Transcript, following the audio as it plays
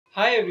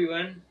Hi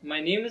everyone,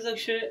 my name is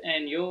Akshay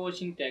and you're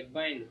watching Tech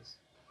Binders.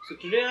 So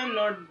today I'm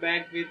not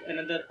back with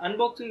another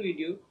unboxing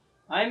video,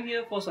 I'm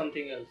here for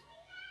something else.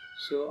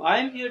 So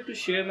I'm here to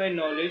share my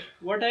knowledge,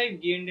 what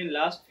I've gained in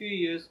last few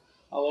years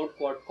about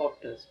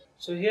quadcopters.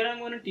 So here I'm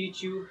going to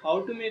teach you how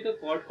to make a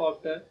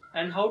quadcopter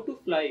and how to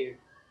fly it.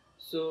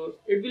 So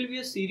it will be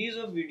a series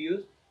of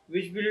videos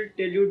which will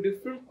tell you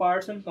different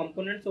parts and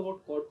components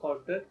about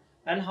quadcopter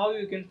and how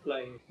you can fly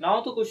it. Now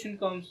the question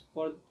comes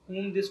for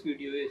whom this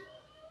video is.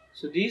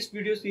 So these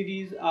video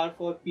series are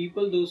for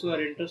people those who are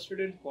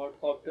interested in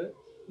quadcopter,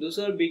 those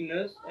who are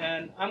beginners,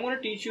 and I'm going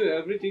to teach you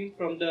everything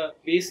from the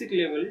basic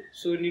level,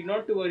 so you need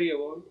not to worry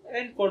about,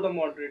 and for the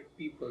moderate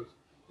people.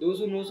 Those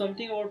who know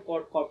something about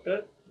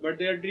quadcopter but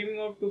they are dreaming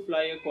of to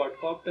fly a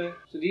quadcopter,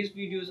 so these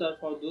videos are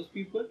for those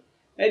people.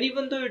 And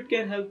even though it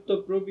can help the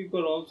pro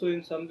people also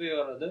in some way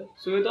or other.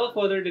 So without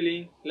further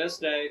delay, let's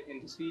dive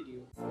in this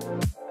video.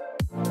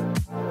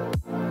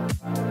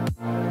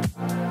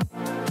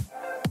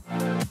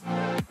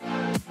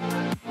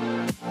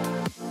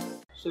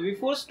 So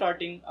before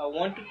starting, I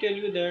want to tell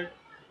you that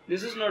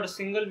this is not a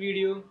single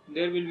video,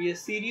 there will be a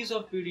series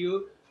of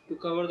videos to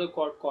cover the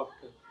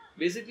quadcopter.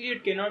 Basically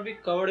it cannot be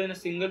covered in a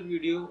single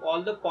video,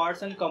 all the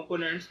parts and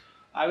components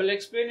I will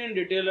explain in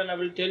detail and I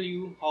will tell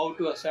you how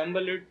to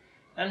assemble it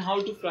and how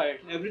to fly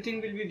it.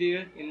 Everything will be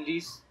there in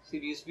this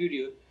series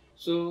video.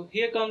 So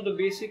here comes the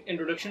basic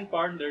introduction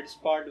part, that is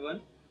part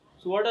 1.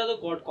 So what are the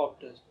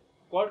quadcopters?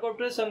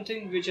 Quadcopter is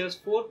something which has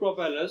 4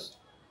 propellers.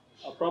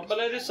 A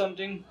propeller is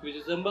something which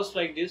resembles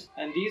like this,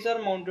 and these are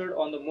mounted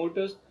on the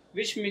motors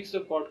which makes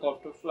the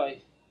quadcopter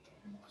fly.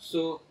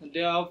 So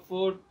there are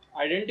 4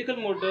 identical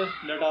motors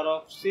that are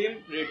of same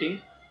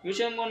rating,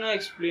 which I'm gonna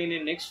explain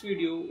in next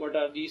video what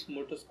are these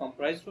motors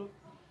comprised of.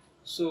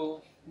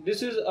 So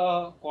this is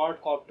a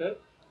quadcopter.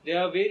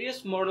 There are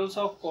various models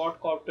of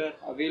quadcopter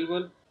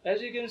available.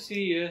 As you can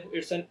see here,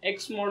 it's an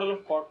X model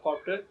of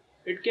quadcopter.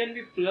 It can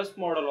be plus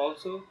model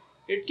also.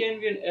 It can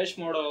be an H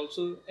model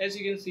also. As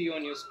you can see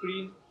on your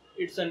screen,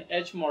 it's an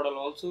H model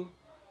also.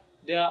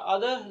 There are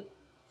other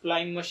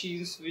flying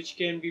machines which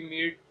can be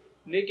made.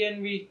 They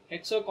can be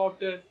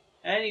hexacopter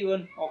and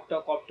even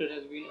octocopter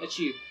has been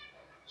achieved.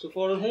 So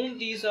for whom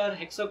these are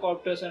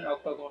hexacopters and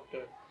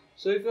octocopter.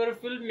 So if you are a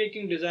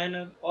filmmaking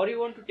designer or you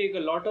want to take a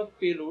lot of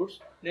payloads,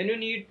 then you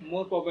need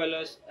more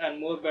propellers and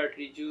more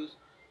battery juice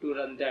to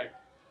run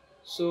that.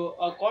 So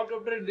a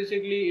quadcopter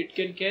basically it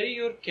can carry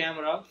your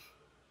camera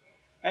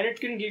and it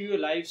can give you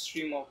a live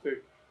stream of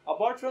it.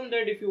 Apart from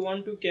that, if you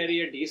want to carry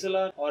a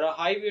DSLR or a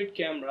high weight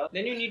camera,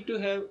 then you need to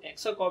have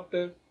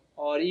hexacopter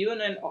or even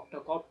an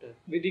octocopter.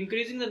 With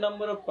increasing the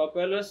number of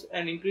propellers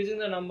and increasing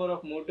the number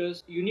of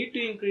motors, you need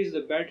to increase the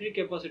battery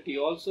capacity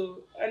also,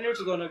 and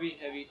it's gonna be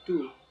heavy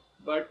too.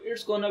 But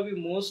it's gonna be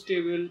more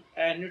stable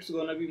and it's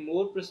gonna be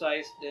more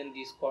precise than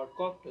these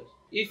quadcopters.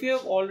 If you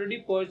have already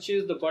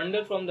purchased the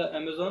bundle from the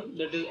Amazon,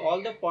 that is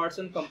all the parts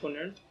and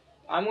components,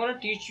 I'm gonna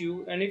teach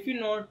you, and if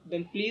you not,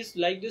 then please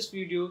like this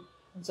video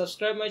and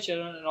subscribe my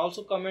channel and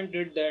also comment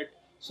it that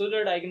so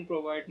that I can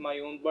provide my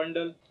own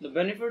bundle. The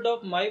benefit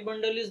of my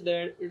bundle is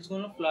that it's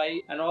gonna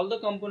fly and all the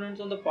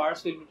components and the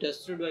parts will be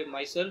tested by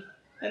myself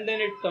and then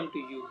it come to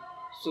you.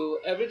 So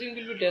everything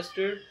will be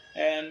tested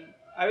and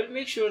I will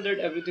make sure that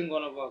everything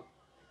gonna work.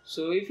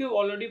 So if you've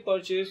already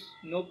purchased,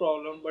 no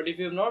problem, but if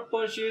you have not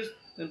purchased,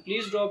 then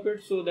please drop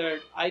it so that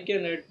I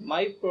can add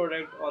my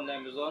product on the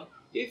Amazon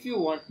if you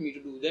want me to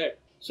do that.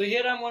 So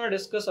here I'm going to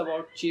discuss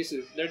about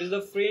chassis, that is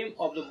the frame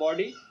of the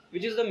body,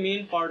 which is the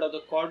main part of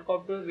the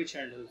quadcopter which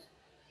handles.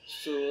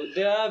 So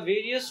there are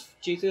various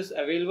chassis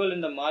available in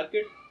the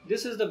market.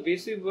 This is the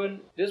basic one.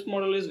 This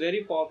model is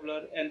very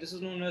popular and this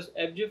is known as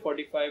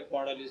FJ45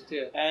 model is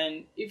there.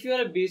 And if you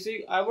are a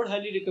basic, I would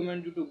highly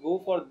recommend you to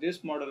go for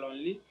this model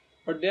only.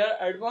 But there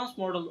are advanced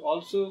models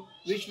also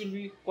which will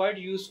be quite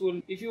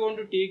useful if you want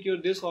to take your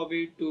this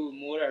hobby to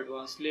more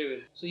advanced level.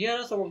 So here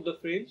are some of the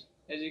frames.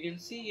 As you can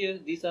see here,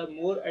 these are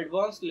more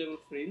advanced level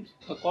frames.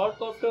 A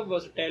quadcopter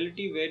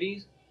versatility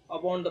varies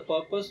upon the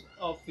purpose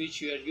of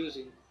which you are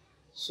using.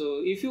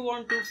 So if you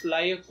want to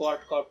fly a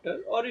quadcopter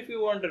or if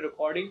you want a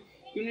recording,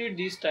 you need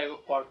these type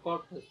of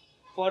quadcopters.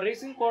 For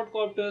racing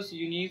quadcopters,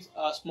 you need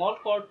a small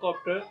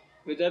quadcopter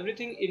with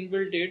everything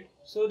inbuilt it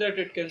so that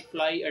it can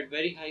fly at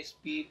very high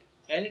speed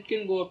and it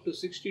can go up to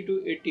 60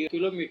 to 80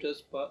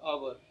 kilometers per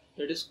hour.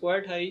 That is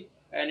quite high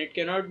and it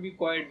cannot be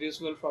quite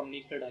visible from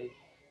naked eye.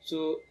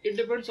 So it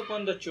depends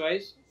upon the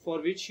choice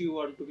for which you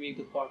want to make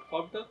the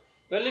quadcopter.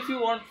 Well, if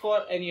you want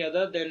for any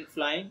other than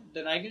flying,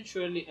 then I can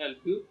surely help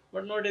you,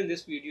 but not in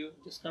this video.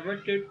 Just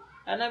comment it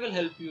and I will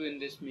help you in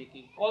this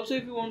making. Also,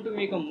 if you want to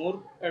make a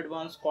more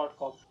advanced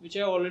quadcopter, which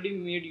I already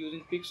made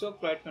using Pixar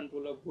flight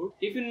controller board.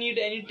 If you need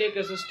any tech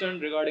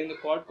assistance regarding the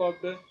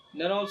quadcopter,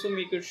 then also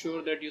make it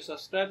sure that you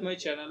subscribe my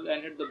channel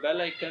and hit the bell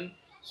icon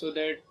so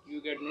that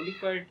you get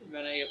notified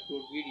when I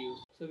upload videos.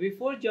 So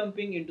before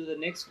jumping into the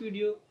next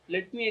video,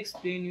 let me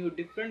explain you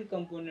different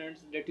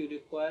components that you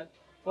require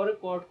for a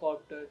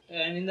quadcopter,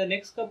 and in the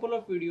next couple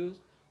of videos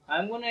I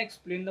am going to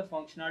explain the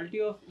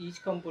functionality of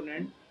each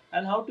component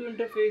and how to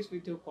interface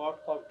with your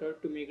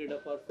quadcopter to make it a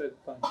perfect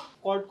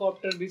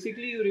quadcopter,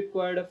 basically you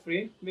require a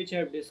frame which I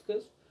have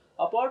discussed.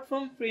 Apart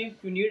from frame,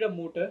 you need a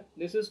motor.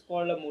 This is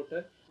called a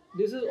motor.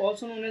 This is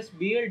also known as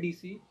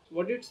BLDC.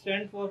 What it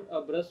stands for,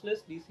 a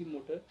brushless DC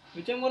motor,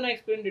 which I'm gonna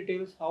explain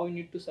details how you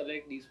need to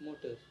select these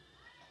motors.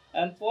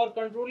 And for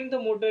controlling the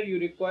motor, you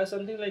require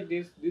something like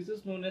this. This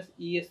is known as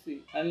ESC,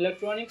 an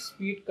electronic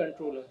speed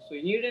controller. So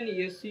you need an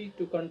ESC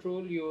to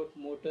control your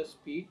motor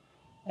speed,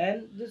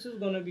 and this is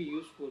gonna be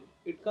useful.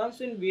 It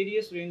comes in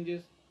various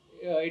ranges.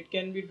 It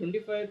can be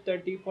 25,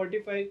 30,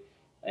 45,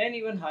 and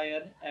even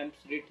higher amps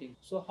rating.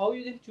 So how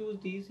you can choose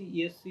these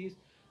ESCs,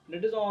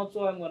 that is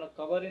also I'm gonna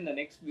cover in the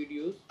next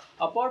videos.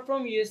 Apart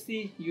from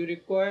ESC, you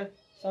require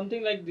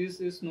something like this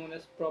is known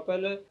as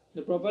propeller.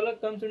 The propeller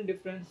comes in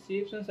different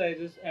shapes and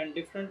sizes and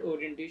different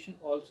orientation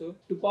also.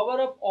 To power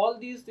up all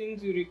these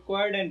things, you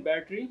required a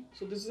battery.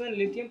 So this is a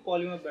lithium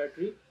polymer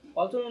battery,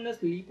 also known as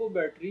LiPo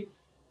battery.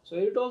 So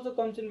it also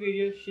comes in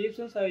various shapes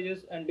and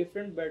sizes and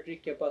different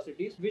battery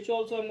capacities, which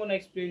also I'm going to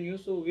explain you.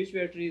 So which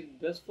battery is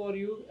best for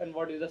you and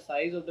what is the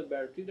size of the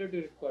battery that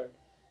you require.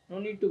 No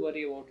need to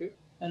worry about it.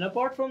 And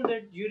apart from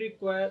that, you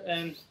require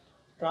an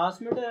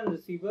transmitter and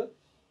receiver.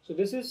 So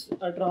this is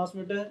a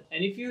transmitter,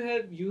 and if you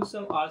have used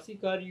some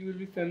RC car, you will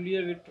be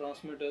familiar with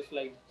transmitters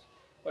like this.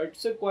 But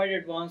it's a quite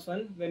advanced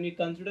one when you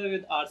consider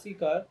with RC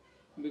car,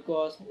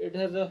 because it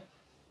has a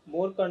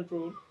more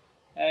control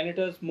and it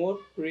has more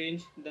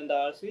range than the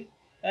RC.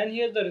 And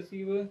here's the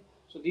receiver.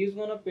 So these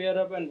gonna pair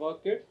up and work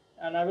it,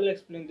 and I will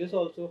explain this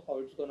also how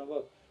it's gonna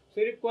work.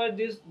 So you require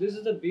this. This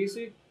is the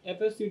basic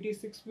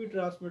FSCT 6-speed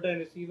transmitter and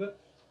receiver,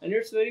 and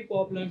it's very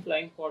popular in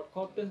flying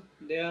quadcopter.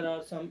 There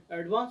are some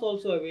advanced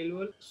also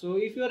available. So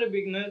if you are a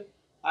beginner,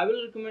 I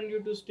will recommend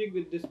you to stick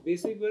with this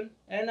basic one,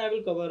 and I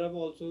will cover up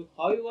also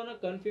how you wanna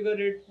configure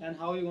it and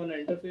how you wanna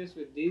interface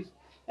with these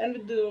and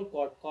with the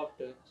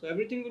quadcopter. So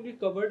everything will be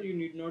covered. You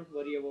need not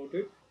worry about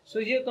it. So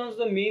here comes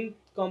the main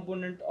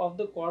component of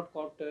the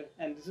quadcopter,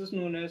 and this is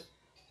known as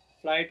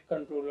flight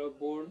controller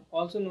board,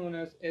 also known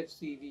as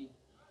FCV.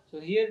 So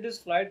here it is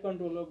flight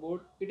controller board.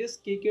 It is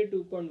KK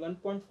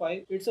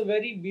 2.1.5. It's a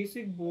very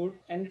basic board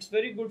and it's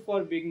very good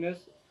for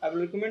beginners. I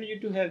will recommend you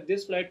to have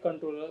this flight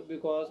controller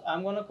because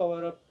I'm gonna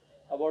cover up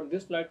about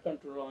this flight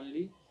controller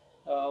only.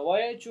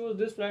 Why I chose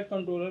this flight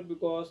controller,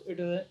 because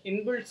it is an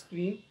inbuilt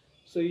screen,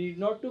 so you need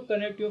not to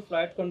connect your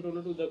flight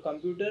controller to the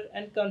computer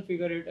and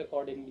configure it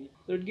accordingly.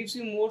 So it gives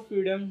you more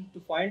freedom to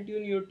fine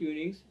tune your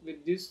tunings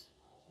with this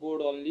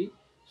board only.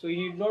 So you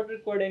need not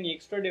require any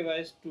extra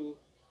device to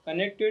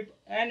connect it,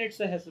 and it's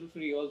a hassle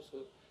free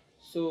also.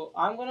 So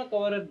I'm gonna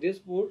cover up this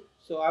board,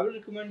 so I will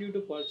recommend you to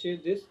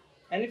purchase this.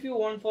 And if you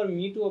want for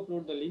me to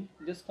upload the link,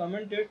 just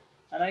comment it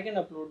and I can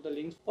upload the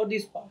links for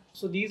this part.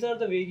 So these are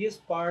the various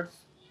parts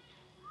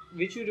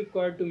which you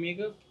require to make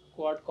a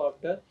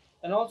quadcopter,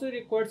 and also you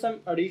require some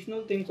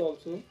additional things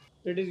also.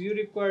 That is, you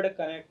require a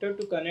connector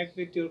to connect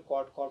with your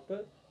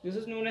quadcopter. This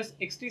is known as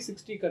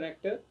XT60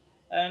 connector,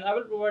 and I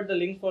will provide the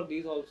link for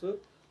these also.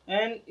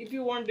 And if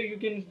you want to, you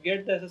can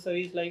get the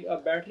accessories like a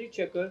battery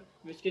checker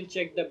which can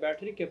check the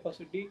battery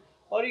capacity,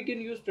 or you can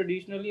use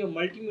traditionally a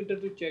multimeter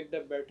to check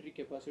the battery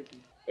capacity.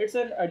 It's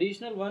an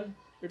additional one,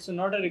 it's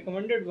not a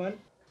recommended one.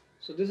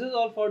 So this is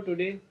all for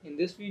today in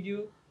this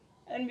video,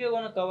 and we are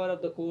gonna cover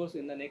up the course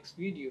in the next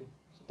video.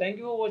 So thank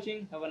you for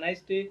watching, have a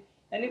nice day,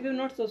 and if you have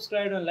not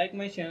subscribed and like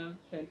my channel,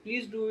 then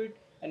please do it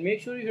and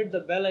make sure you hit the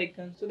bell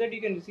icon so that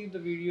you can receive the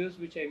videos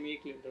which I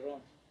make later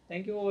on.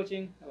 Thank you for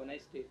watching, have a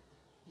nice day.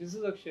 This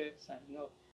is Akshay signing off.